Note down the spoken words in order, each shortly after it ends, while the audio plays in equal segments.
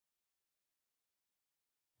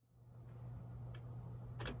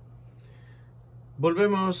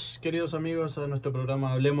Volvemos, queridos amigos, a nuestro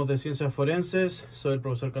programa Hablemos de Ciencias Forenses. Soy el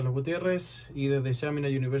profesor Carlos Gutiérrez y desde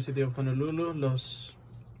Chaminade University of Honolulu les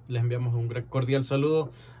enviamos un cordial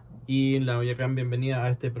saludo y la gran bienvenida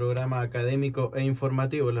a este programa académico e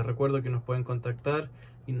informativo. Les recuerdo que nos pueden contactar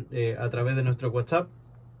a través de nuestro WhatsApp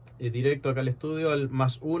directo acá al estudio al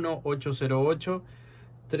 +1 808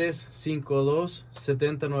 352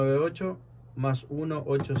 7098 +1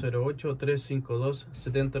 808 352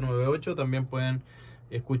 7098. También pueden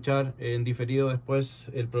escuchar en diferido después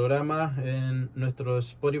el programa en nuestro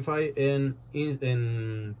Spotify, en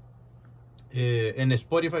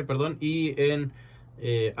Spotify, perdón, y en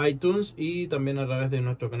iTunes, y también a través de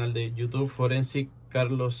nuestro canal de YouTube Forensic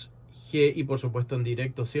Carlos G, y por supuesto en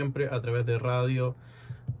directo siempre a través de radio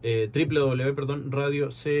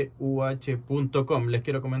radiocuh.com. Les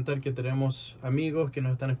quiero comentar que tenemos amigos que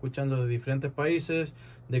nos están escuchando de diferentes países,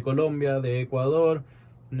 de Colombia, de Ecuador,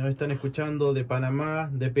 nos están escuchando de Panamá,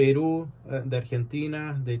 de Perú, de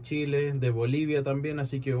Argentina, de Chile, de Bolivia también,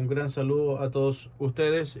 así que un gran saludo a todos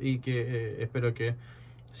ustedes y que espero que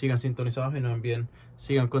sigan sintonizados y nos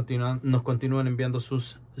continúen enviando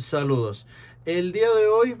sus saludos. El día de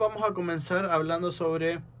hoy vamos a comenzar hablando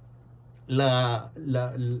sobre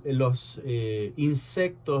los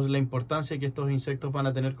insectos, la importancia que estos insectos van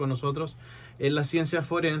a tener con nosotros en las ciencias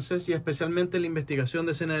forenses y especialmente en la investigación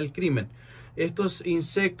de escena del crimen. Estos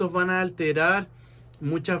insectos van a alterar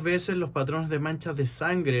muchas veces los patrones de manchas de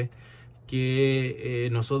sangre que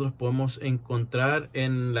nosotros podemos encontrar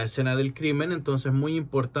en la escena del crimen. Entonces es muy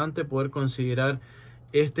importante poder considerar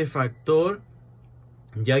este factor,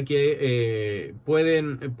 ya que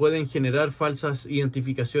pueden generar falsas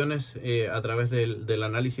identificaciones a través del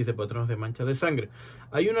análisis de patrones de manchas de sangre.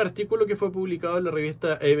 Hay un artículo que fue publicado en la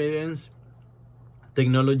revista Evidence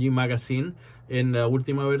Technology Magazine en la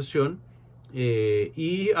última versión,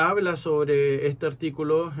 y habla sobre este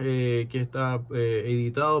artículo que está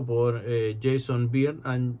editado por Jason Beard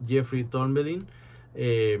y Jeffrey Torbellino,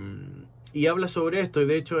 y habla sobre esto, y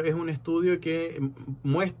de hecho es un estudio que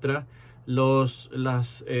muestra las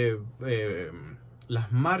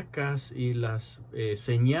marcas y las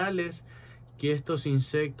señales que estos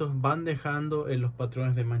insectos van dejando en los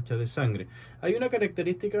patrones de mancha de sangre. Hay una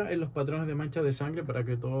característica en los patrones de mancha de sangre, para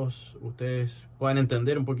que todos ustedes puedan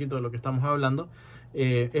entender un poquito de lo que estamos hablando,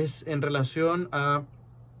 es en relación a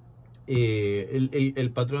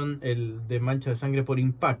el patrón de mancha de sangre por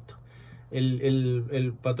impacto.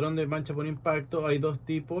 El patrón de mancha por impacto hay dos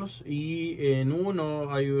tipos, y en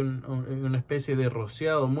uno hay una especie de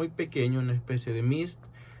rociado muy pequeño, una especie de mist,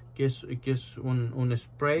 que es un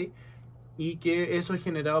spray, y que eso es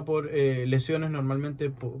generado por lesiones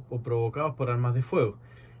normalmente o provocados por armas de fuego.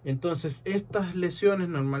 Entonces estas lesiones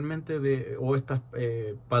normalmente estas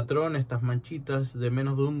patrones, estas manchitas de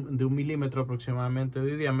menos de un milímetro aproximadamente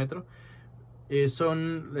de diámetro,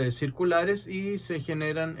 son circulares y se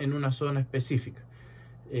generan en una zona específica.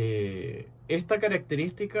 Esta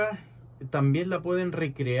característica también la pueden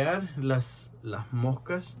recrear las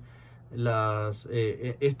moscas.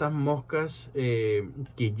 Estas moscas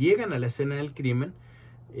que llegan a la escena del crimen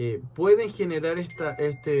pueden generar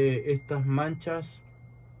estas manchas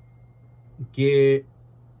que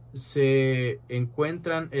se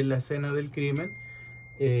encuentran en la escena del crimen,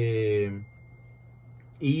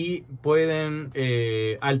 y pueden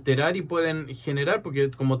alterar y pueden generar,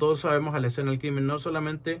 porque como todos sabemos, a la escena del crimen no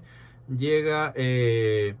solamente llega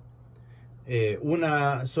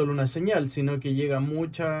solo una señal, sino que llega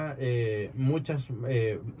muchas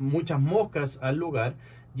moscas al lugar,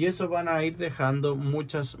 y eso van a ir dejando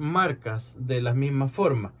muchas marcas de la misma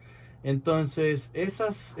forma. Entonces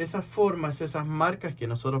esas formas, esas marcas que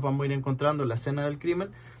nosotros vamos a ir encontrando en la escena del crimen,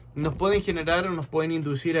 nos pueden generar o nos pueden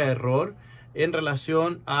inducir a error en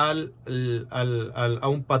relación a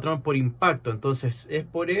un patrón por impacto. Entonces es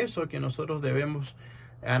por eso que nosotros debemos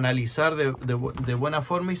analizar de buena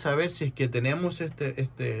forma y saber si es que tenemos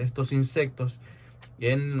estos insectos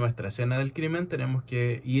en nuestra escena del crimen. Tenemos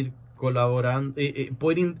que ir colaborando,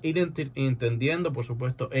 poder ir entendiendo, por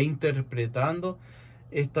supuesto, e interpretando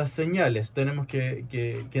estas señales. Tenemos que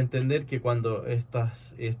entender que cuando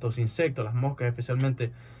estos insectos, las moscas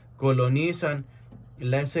especialmente, colonizan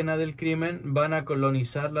la escena del crimen, van a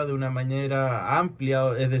colonizarla de una manera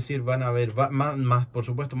amplia, es decir, van a haber más, por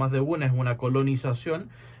supuesto, más de una, es una colonización.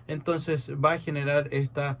 Entonces va a generar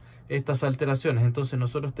estas alteraciones. Entonces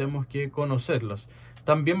nosotros tenemos que conocerlos.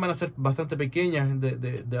 También van a ser bastante pequeñas,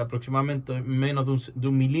 de aproximadamente menos de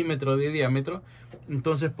un milímetro de diámetro.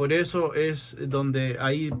 Entonces por eso es donde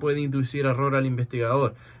ahí puede inducir error al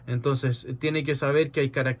investigador. Entonces tiene que saber que hay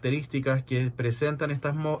características que presentan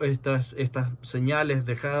estas señales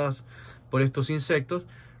dejadas por estos insectos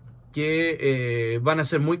que van a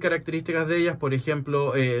ser muy características de ellas. Por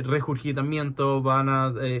ejemplo, regurgitamiento, van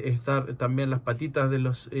a estar también las patitas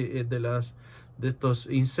de estos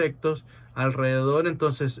insectos alrededor.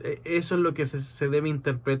 Entonces eso es lo que se debe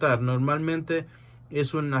interpretar. Normalmente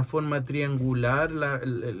es una forma triangular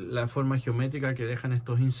la forma geométrica que dejan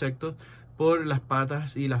estos insectos por las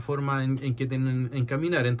patas y la forma en que tienen en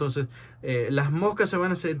caminar. Entonces las moscas se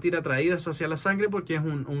van a sentir atraídas hacia la sangre porque es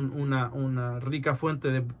una rica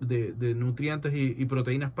fuente de nutrientes y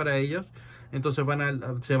proteínas para ellas. Entonces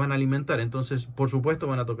se van a alimentar. Entonces, por supuesto,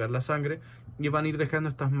 van a tocar la sangre y van a ir dejando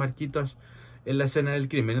estas marquitas en la escena del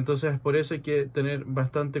crimen. Entonces, por eso hay que tener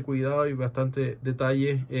bastante cuidado y bastante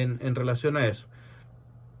detalle en relación a eso.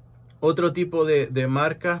 Otro tipo de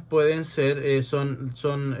marcas pueden ser, son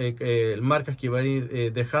marcas que van a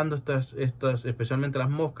ir dejando estas, especialmente las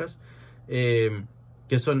moscas,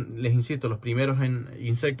 que son, les insisto, los primeros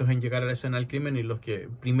insectos en llegar a la escena del crimen y los que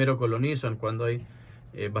primero colonizan cuando hay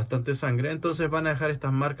bastante sangre. Entonces van a dejar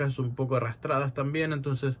estas marcas un poco arrastradas también,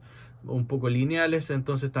 entonces un poco lineales.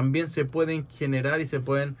 Entonces también se pueden generar y se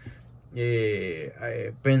pueden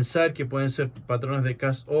pensar que pueden ser patrones de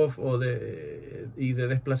cast off y de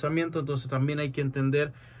desplazamiento. Entonces también hay que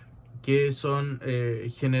entender que son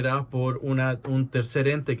generados por un tercer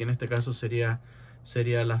ente, que en este caso sería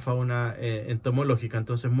la fauna entomológica.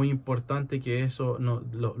 Entonces es muy importante que eso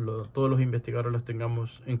todos los investigadores los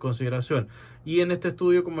tengamos en consideración. Y en este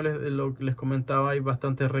estudio, como les comentaba, hay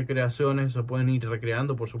bastantes recreaciones. Se pueden ir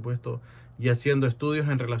recreando, por supuesto, y haciendo estudios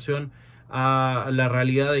en relación a la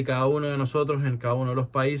realidad de cada uno de nosotros en cada uno de los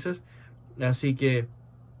países. Así que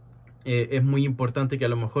es muy importante que a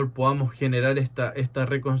lo mejor podamos generar esta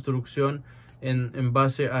reconstrucción en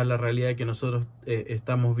base a la realidad que nosotros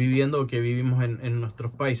estamos viviendo o que vivimos en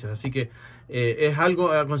nuestros países. Así que es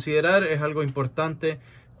algo a considerar, es algo importante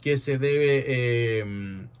que se debe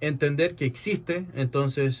entender que existe.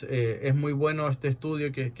 Entonces es muy bueno este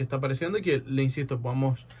estudio que está apareciendo y que, le insisto,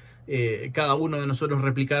 podamos cada uno de nosotros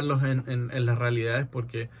replicarlos en las realidades,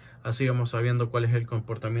 porque así vamos sabiendo cuál es el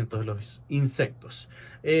comportamiento de los insectos.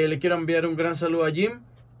 Le quiero enviar un gran saludo a Jim,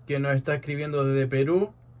 que nos está escribiendo desde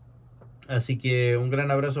Perú. Así que un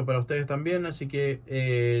gran abrazo para ustedes también. Así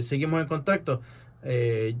que seguimos en contacto.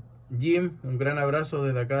 Jim, un gran abrazo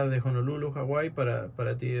desde acá de Honolulu, Hawái,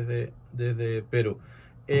 para ti desde Perú.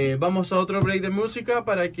 Vamos a otro break de música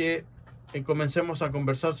para que comencemos a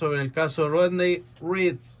conversar sobre el caso Rodney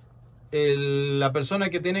Reed, la persona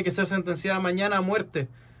que tiene que ser sentenciada mañana a muerte.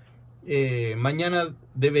 Mañana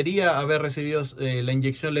debería haber recibido la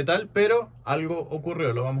inyección letal, pero algo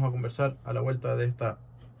ocurrió. Lo vamos a conversar a la vuelta de esta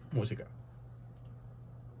música.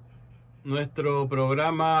 Nuestro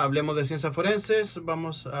programa Hablemos de Ciencias Forenses.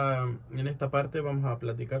 En esta parte vamos a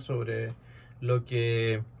platicar sobre lo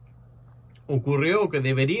que ocurrió o que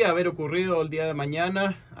debería haber ocurrido el día de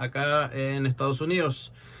mañana acá en Estados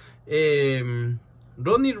Unidos.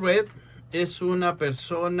 Rodney Reed es una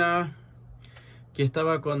persona que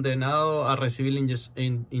estaba condenado a recibir la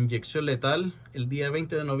inyección letal el día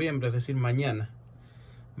 20 de noviembre, es decir, mañana,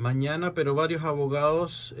 pero varios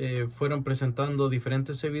abogados fueron presentando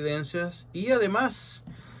diferentes evidencias, y además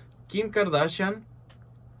Kim Kardashian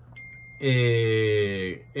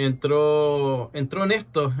entró en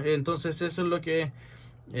esto. Entonces eso es lo que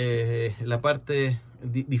la parte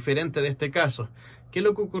diferente de este caso. ¿Qué es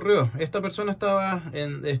lo que ocurrió? Esta persona está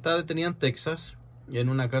detenida en Texas, en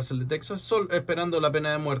una cárcel de Texas, esperando la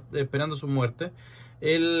pena de muerte, esperando su muerte.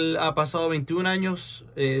 Él ha pasado 21 años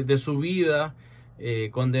de su vida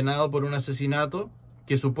condenado por un asesinato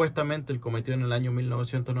que supuestamente él cometió en el año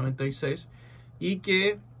 1996, y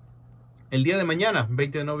que el día de mañana,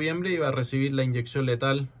 20 de noviembre, iba a recibir la inyección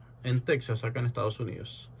letal en Texas, acá en Estados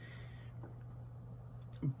Unidos.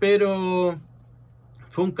 Pero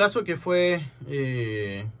fue un caso que fue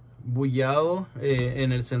bullado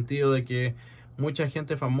en el sentido de que mucha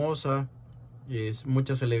gente famosa,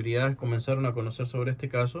 muchas celebridades comenzaron a conocer sobre este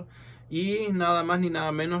caso, y nada más ni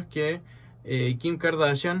nada menos que Kim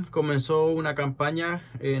Kardashian comenzó una campaña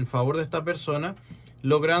en favor de esta persona,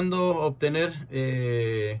 logrando obtener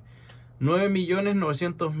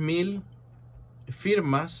 9.900.000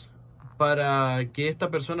 firmas para que esta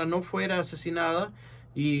persona no fuera asesinada,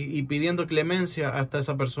 y pidiendo clemencia hasta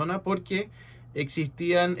esa persona porque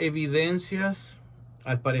existían evidencias,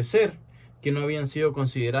 al parecer, que no habían sido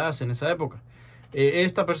consideradas en esa época.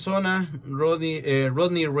 Esta persona, Rodney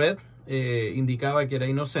Reed, indicaba que era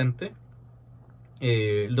inocente.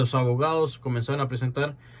 Los abogados comenzaron a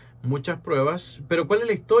presentar muchas pruebas, pero ¿cuál es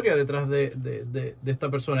la historia detrás de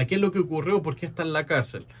esta persona? ¿Qué es lo que ocurrió? ¿Por qué está en la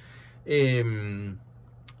cárcel?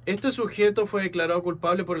 Este sujeto fue declarado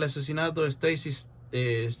culpable por el asesinato de Stacy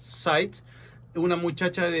Sides, una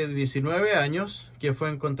muchacha de 19 años que fue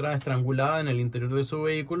encontrada estrangulada en el interior de su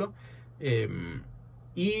vehículo.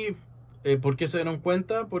 Y ¿por qué se dieron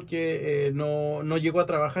cuenta? Porque no llegó a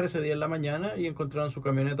trabajar ese día en la mañana y encontraron su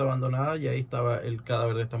camioneta abandonada y ahí estaba el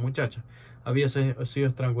cadáver de esta muchacha. Había sido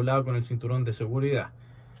estrangulada con el cinturón de seguridad.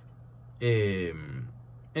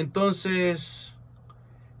 Entonces,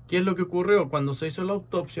 ¿qué es lo que ocurrió? Cuando se hizo la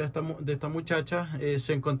autopsia de esta muchacha,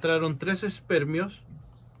 se encontraron 3 espermios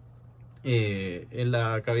en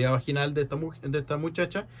la cavidad vaginal de esta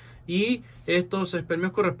muchacha, y estos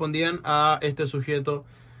espermios correspondían a este sujeto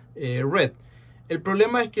Red. El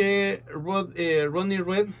problema es que Rodney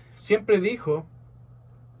Red siempre dijo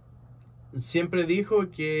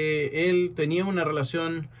que él tenía una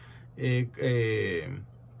relación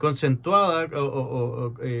consensuada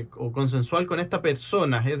o consensual con esta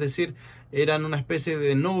persona, es decir, eran una especie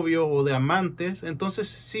de novios o de amantes. Entonces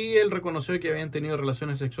sí, él reconoció que habían tenido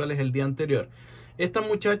relaciones sexuales el día anterior. Esta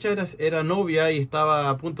muchacha era novia y estaba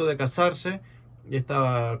a punto de casarse, y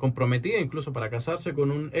estaba comprometida incluso para casarse con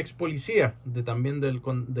un ex policía también del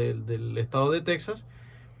estado de Texas,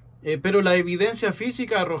 pero la evidencia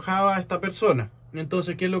física arrojaba a esta persona.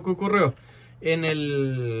 Entonces, ¿qué es lo que ocurrió? En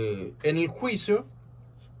el juicio,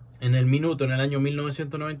 en el año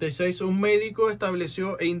 1996, un médico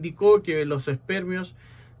estableció e indicó que los espermios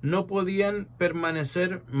no podían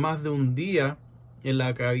permanecer más de un día en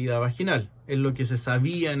la cavidad vaginal. Es lo que se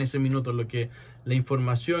sabía en ese minuto, la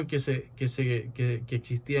información que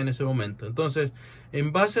existía en ese momento. Entonces,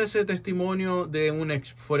 en base a ese testimonio de un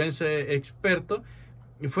forense experto,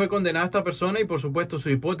 fue condenada esta persona, y por supuesto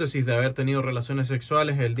su hipótesis de haber tenido relaciones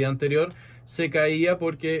sexuales el día anterior se caía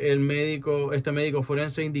porque este médico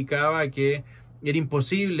forense indicaba que era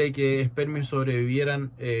imposible que espermios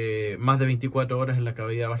sobrevivieran más de 24 horas en la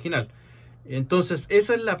cavidad vaginal. Entonces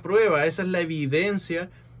esa es la prueba, esa es la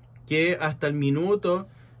evidencia que hasta el minuto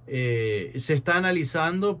se está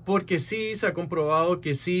analizando, porque sí se ha comprobado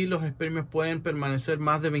que sí los espermios pueden permanecer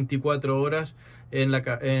más de 24 horas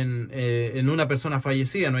en una persona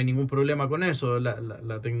fallecida. No hay ningún problema con eso.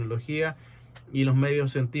 La tecnología y los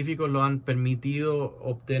medios científicos lo han permitido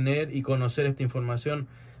obtener y conocer esta información.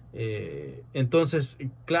 Entonces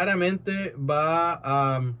claramente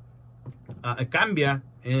cambia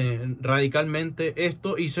radicalmente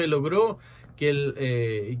esto, y se logró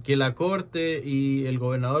que la corte y el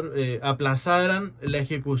gobernador aplazaran la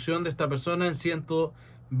ejecución de esta persona en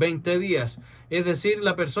 120 días. Es decir,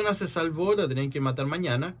 la persona se salvó, la tenían que matar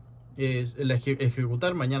mañana,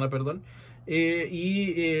 ejecutar mañana, perdón,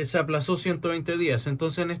 y se aplazó 120 días.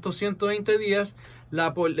 Entonces, en estos 120 días,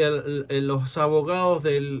 los abogados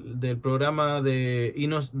del programa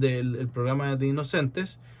del programa de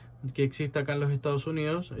inocentes que existe acá en los Estados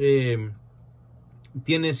Unidos,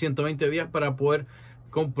 tiene 120 días para poder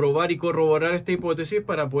comprobar y corroborar esta hipótesis,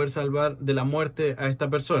 para poder salvar de la muerte a esta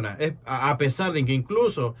persona. A pesar de que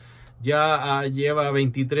incluso ya lleva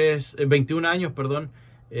 21 años,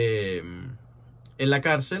 en la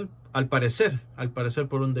cárcel, al parecer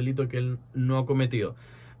por un delito que él no ha cometido.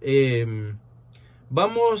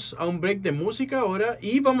 Vamos a un break de música ahora,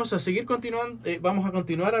 y vamos a seguir vamos a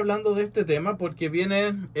continuar hablando de este tema, porque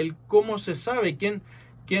viene el cómo se sabe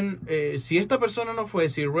si esta persona no fue,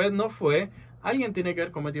 si Red no fue, alguien tiene que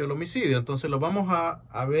haber cometido el homicidio. Entonces lo vamos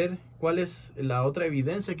a ver cuál es la otra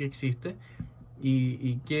evidencia que existe,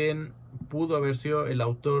 y quién pudo haber sido el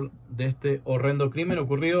autor de este horrendo crimen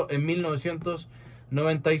ocurrido en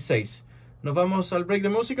 1996. Nos vamos al break de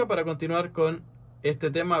música para continuar con este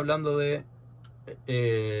tema, hablando de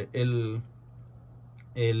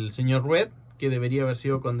el señor Red, que debería haber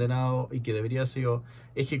sido condenado y que debería haber sido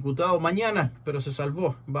ejecutado mañana, pero se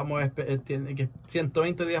salvó. Tiene que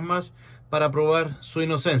 120 días más para probar su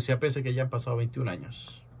inocencia, pese a que ya han pasado 21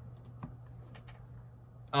 años.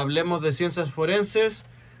 Hablemos de ciencias forenses.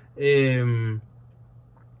 Les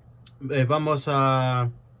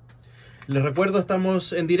recuerdo,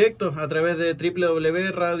 estamos en directo a través de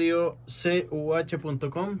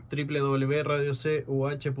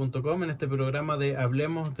www.radiocuh.com, en este programa de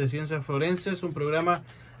Hablemos de Ciencias Forenses, un programa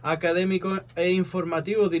académico e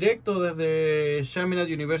informativo directo desde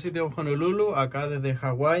Chaminade University of Honolulu, acá desde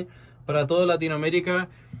Hawái, para toda Latinoamérica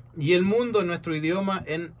y el mundo, en nuestro idioma,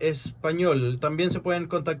 en español. También se pueden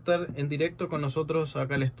contactar en directo con nosotros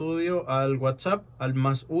acá al estudio, al WhatsApp, al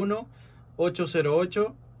 +1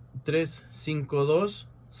 808 352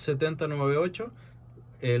 7098,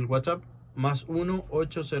 el WhatsApp +1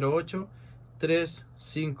 808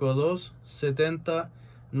 352 7098.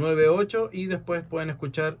 98, y después pueden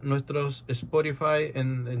escuchar nuestros Spotify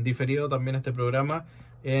en diferido también este programa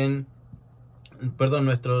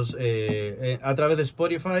a través de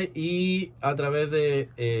Spotify y a través de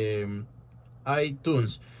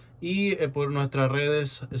iTunes, y por nuestras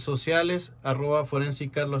redes sociales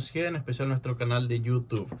 @ForensicCarlosG, en especial nuestro canal de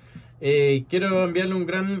YouTube. Quiero enviarle un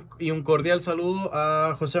gran y un cordial saludo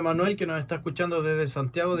a José Manuel, que nos está escuchando desde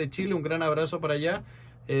Santiago de Chile. Un gran abrazo para allá.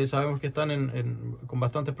 Sabemos que están con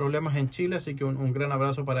bastantes problemas en Chile, así que un gran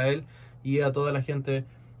abrazo para él y a toda la gente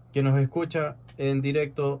que nos escucha en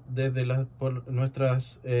directo desde por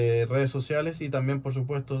nuestras redes sociales, y también por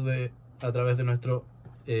supuesto a través de nuestro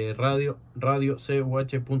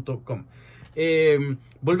radiocuh.com.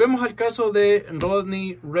 Volvemos al caso de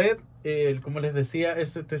Rodney Reed. Como les decía,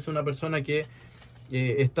 esta es una persona que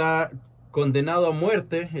está condenado a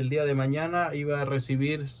muerte. El día de mañana iba a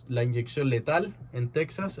recibir la inyección letal en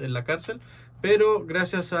Texas, en la cárcel, pero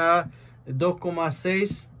gracias a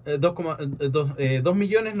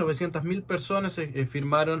 2.900.000 personas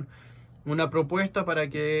firmaron una propuesta para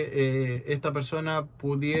que esta persona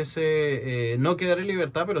pudiese no quedar en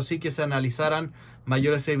libertad, pero sí que se analizaran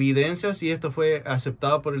mayores evidencias, y esto fue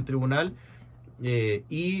aceptado por el tribunal.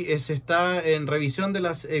 Y se está en revisión de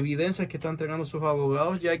las evidencias que están entregando sus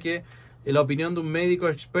abogados, ya que la opinión de un médico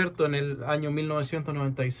experto en el año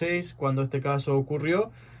 1996, cuando este caso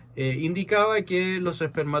ocurrió, indicaba que los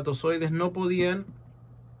espermatozoides no podían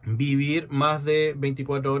vivir más de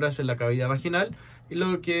 24 horas en la cavidad vaginal, y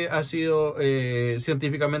lo que ha sido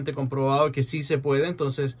científicamente comprobado que sí se puede.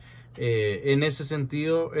 Entonces, en ese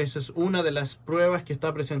sentido, esa es una de las pruebas que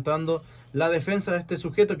está presentando la defensa de este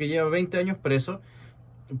sujeto, que lleva 20 años preso,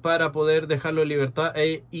 para poder dejarlo en libertad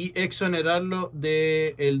y exonerarlo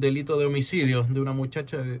del delito de homicidio de una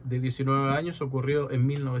muchacha de 19 años ocurrido en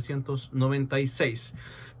 1996.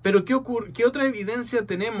 Pero ¿qué otra evidencia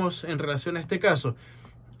tenemos en relación a este caso?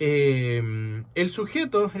 Este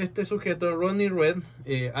sujeto, Rodney Reed,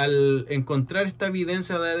 al encontrar esta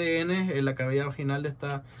evidencia de ADN en la cavidad vaginal de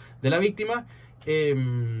la víctima,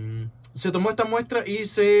 se tomó esta muestra y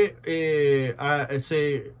se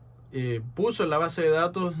puso en la base de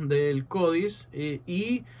datos del CODIS,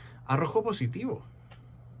 y arrojó positivo.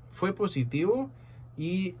 Fue positivo,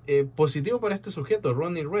 y positivo para este sujeto,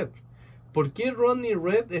 Rodney Reed. ¿Por qué Rodney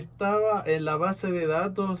Reed estaba en la base de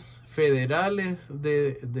datos federales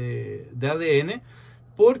de ADN?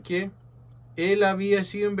 Porque él había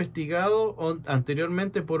sido investigado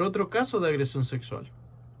anteriormente por otro caso de agresión sexual,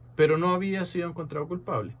 pero no había sido encontrado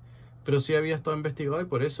culpable, pero sí había estado investigado, y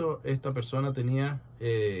por eso esta persona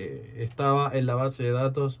estaba en la base de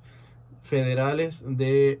datos federales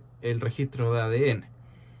del registro de ADN.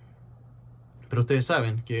 Pero ustedes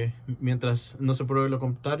saben que mientras no se pruebe lo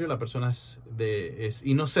contrario, la persona es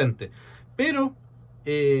inocente. Pero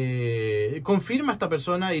confirma esta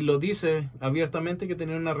persona, y lo dice abiertamente, que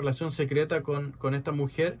tenía una relación secreta con esta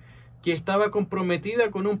mujer, que estaba comprometida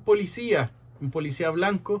con un policía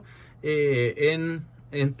blanco en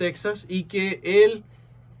Texas, y que él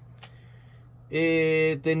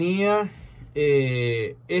tenía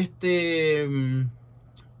este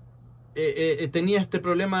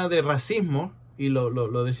problema de racismo, y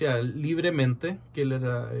lo decía libremente, que él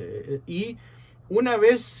era, y una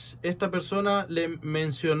vez esta persona le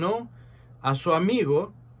mencionó a su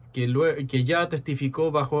amigo, que ya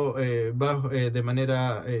testificó de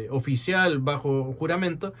manera oficial, bajo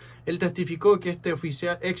juramento. Él testificó que este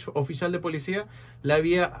ex oficial de policía le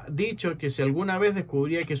había dicho que si alguna vez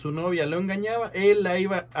descubría que su novia lo engañaba, él la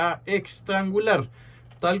iba a estrangular,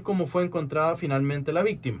 tal como fue encontrada finalmente la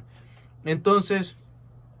víctima. Entonces,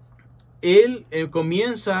 él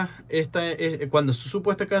comienza, cuando se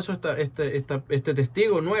supo este caso, este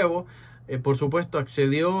testigo nuevo, por supuesto,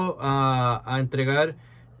 accedió a entregar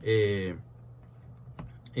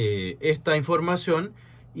esta información,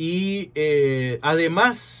 y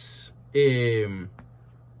además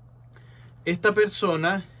esta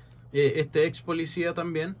persona, este ex policía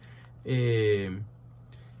también,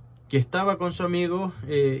 que estaba con su amigo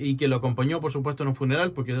y que lo acompañó, por supuesto, en un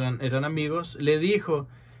funeral, porque eran amigos, le dijo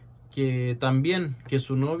que también que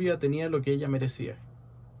su novia tenía lo que ella merecía.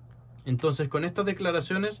 Entonces, con estas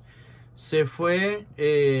declaraciones se fue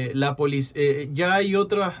la policía. Ya hay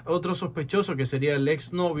otro sospechoso, que sería el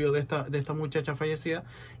ex novio de esta muchacha fallecida,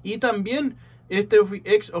 y también este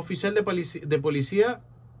ex oficial de policía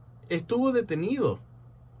estuvo detenido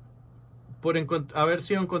por haber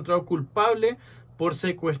sido encontrado culpable por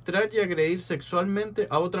secuestrar y agredir sexualmente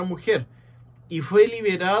a otra mujer, y fue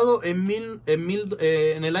liberado en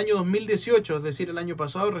el año 2018, es decir, el año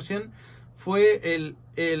pasado recién fue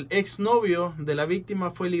el exnovio de la víctima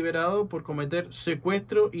fue liberado por cometer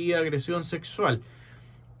secuestro y agresión sexual.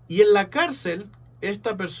 Y en la cárcel,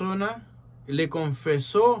 esta persona le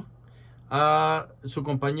confesó a su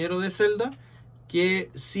compañero de celda que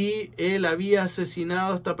sí, él había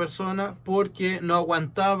asesinado a esta persona porque no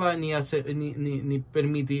aguantaba ni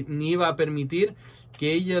iba a permitir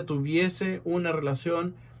que ella tuviese una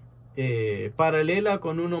relación paralela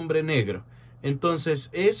con un hombre negro.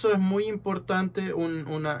 Entonces, eso es muy importante.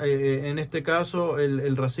 En este caso,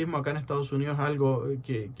 el racismo acá en Estados Unidos es algo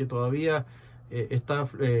que todavía está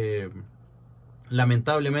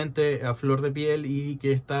lamentablemente a flor de piel y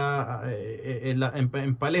que está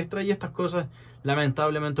en palestra, y estas cosas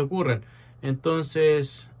lamentablemente ocurren.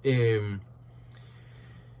 Entonces,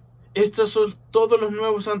 estos son todos los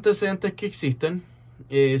nuevos antecedentes que existen.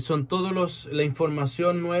 Son todos la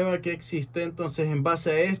información nueva que existe. Entonces, en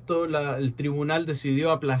base a esto, el tribunal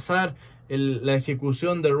decidió aplazar la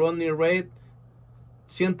ejecución de Rodney Reed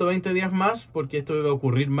 120 días más, porque esto iba a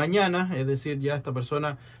ocurrir mañana. Es decir, ya esta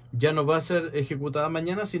persona ya no va a ser ejecutada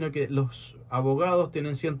mañana, sino que los abogados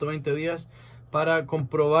tienen 120 días para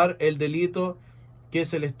comprobar el delito que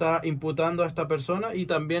se le está imputando a esta persona, y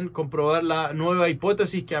también comprobar la nueva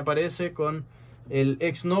hipótesis que aparece con el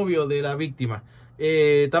exnovio de la víctima.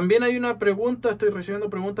 También hay una pregunta, estoy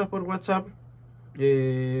recibiendo preguntas por WhatsApp.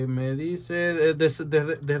 Me dice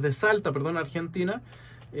desde Salta, perdón, Argentina.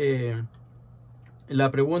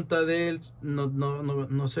 La pregunta de él,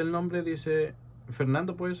 no sé el nombre, dice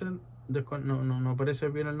Fernando, puede ser, no aparece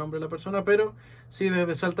bien el nombre de la persona, pero sí,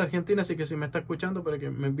 desde Salta, Argentina. Así que si me está escuchando, para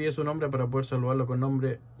que me envíe su nombre para poder saludarlo con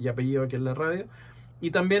nombre y apellido aquí en la radio. Y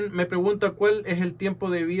también me pregunta cuál es el tiempo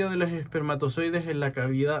de vida de los espermatozoides en la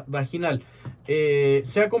cavidad vaginal.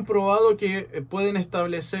 Se ha comprobado que pueden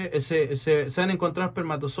establecer, se han encontrado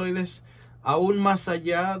espermatozoides aún más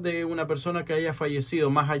allá de una persona que haya fallecido,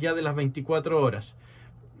 más allá de las 24 horas.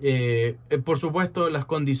 Por supuesto, las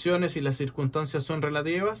condiciones y las circunstancias son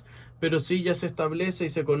relativas, pero sí ya se establece y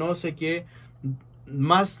se conoce que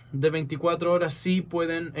más de 24 horas sí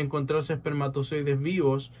pueden encontrarse espermatozoides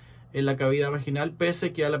vivos en la cavidad vaginal,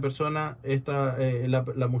 pese que a la persona,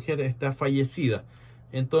 la mujer está fallecida.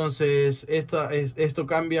 Entonces, esto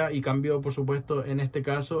cambia, y cambió, por supuesto, en este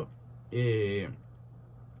caso,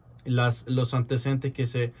 los antecedentes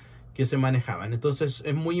que se manejaban. Entonces,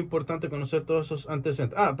 es muy importante conocer todos esos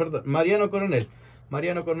antecedentes. Perdón, Mariano Coronel,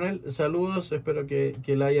 saludos, espero que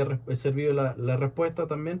le haya servido la respuesta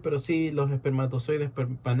también. Pero sí, los espermatozoides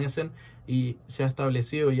permanecen, y se ha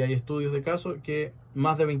establecido, y hay estudios de caso, que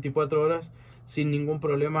más de 24 horas sin ningún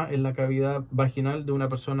problema en la cavidad vaginal de una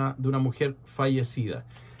persona, de una mujer fallecida.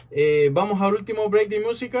 Vamos al último break de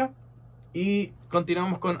música y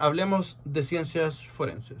continuamos con Hablemos de Ciencias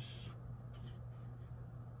Forenses.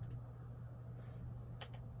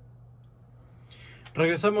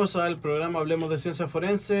 Regresamos al programa Hablemos de Ciencias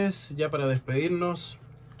Forenses, ya para despedirnos.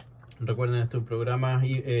 Recuerden, este es un programa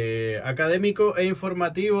académico e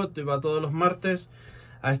informativo, va todos los martes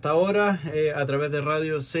a esta hora, a través de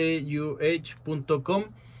radio cuh.com,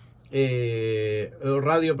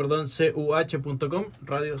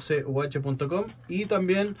 cuh.com, y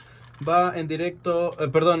también va en directo,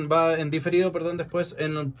 va en diferido, después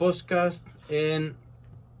en un podcast en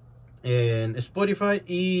Spotify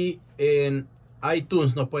y en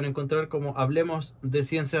iTunes. Nos pueden encontrar como Hablemos de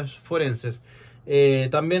Ciencias Forenses.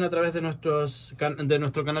 También a través de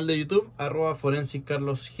nuestro canal de YouTube,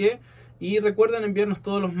 @ForensicCarlosG. Y recuerden enviarnos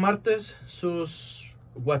todos los martes sus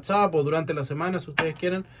WhatsApp, o durante la semana, si ustedes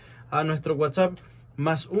quieren, a nuestro WhatsApp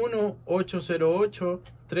 +1 808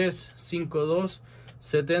 352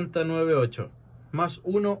 7098.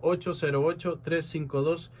 +1 808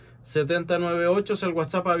 352 7098 es el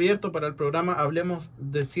WhatsApp abierto para el programa Hablemos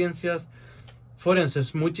de Ciencias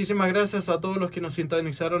Forenses. Muchísimas gracias a todos los que nos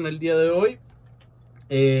sintonizaron el día de hoy,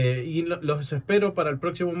 y los espero para el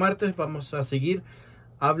próximo martes. Vamos a seguir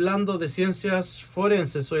hablando de ciencias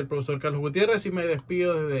forenses. Soy el profesor Carlos Gutiérrez y me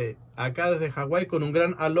despido desde Hawái, con un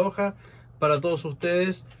gran aloha para todos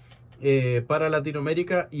ustedes, para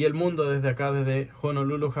Latinoamérica y el mundo, desde acá, desde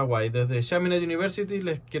Honolulu, Hawái. Desde Chaminade University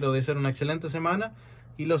les quiero desear una excelente semana,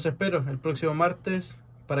 y los espero el próximo martes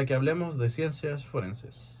para que hablemos de ciencias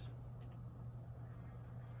forenses.